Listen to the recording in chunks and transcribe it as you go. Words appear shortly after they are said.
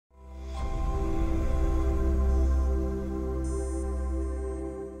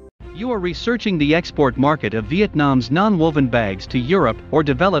You are researching the export market of Vietnam's non-woven bags to Europe or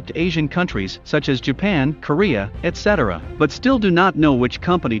developed Asian countries such as Japan, Korea, etc., but still do not know which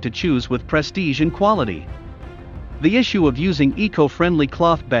company to choose with prestige and quality. The issue of using eco-friendly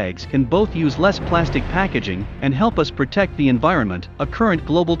cloth bags can both use less plastic packaging and help us protect the environment, a current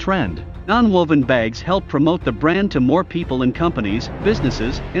global trend. Non-woven bags help promote the brand to more people and companies,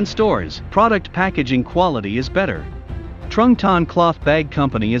 businesses, and stores. Product packaging quality is better. Trung Thành Cloth Bag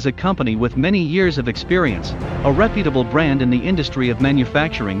Company is a company with many years of experience, a reputable brand in the industry of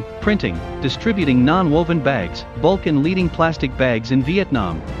manufacturing, printing, distributing non-woven bags, bulk and leading plastic bags in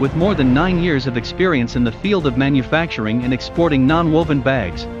Vietnam, with more than 9 years of experience in the field of manufacturing and exporting non-woven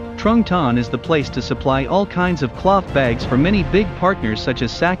bags. Trung Thành is the place to supply all kinds of cloth bags for many big partners such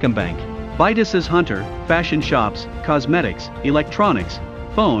as Sacombank, Bitis Hunter, fashion shops, cosmetics, electronics,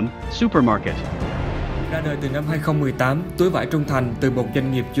 phone, supermarket. Ra đời từ năm 2018, túi vải Trung Thành từ một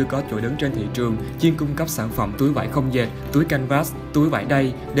doanh nghiệp chưa có chỗ đứng trên thị trường, chuyên cung cấp sản phẩm túi vải không dệt, túi canvas, túi vải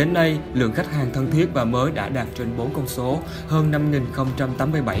đay. Đến nay, lượng khách hàng thân thiết và mới đã đạt trên 4 con số, hơn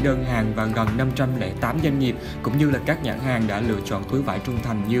 5.087 đơn hàng và gần 508 doanh nghiệp, cũng như là các nhãn hàng đã lựa chọn túi vải Trung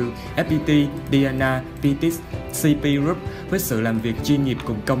Thành như FPT, Diana, Bitis, CP Group. Với sự làm việc chuyên nghiệp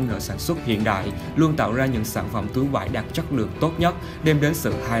cùng công nghệ sản xuất hiện đại, luôn tạo ra những sản phẩm túi vải đạt chất lượng tốt nhất, đem đến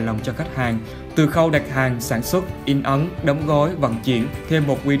sự hài lòng cho khách hàng. Từ khâu đặt hàng, sản xuất, in ấn, đóng gói, vận chuyển, thêm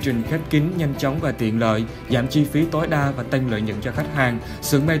một quy trình khép kín, nhanh chóng và tiện lợi, giảm chi phí tối đa và tăng lợi nhuận cho khách hàng.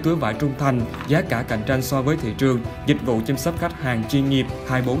 Xưởng may túi vải Trung Thành, giá cả cạnh tranh so với thị trường, dịch vụ chăm sóc khách hàng chuyên nghiệp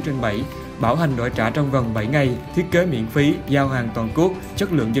 24/7, bảo hành đổi trả trong vòng 7 ngày, thiết kế miễn phí, giao hàng toàn quốc,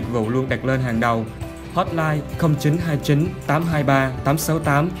 chất lượng dịch vụ luôn đặt lên hàng đầu. Hotline 0929 823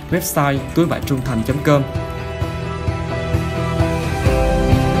 868, website túi vải trung thành.com.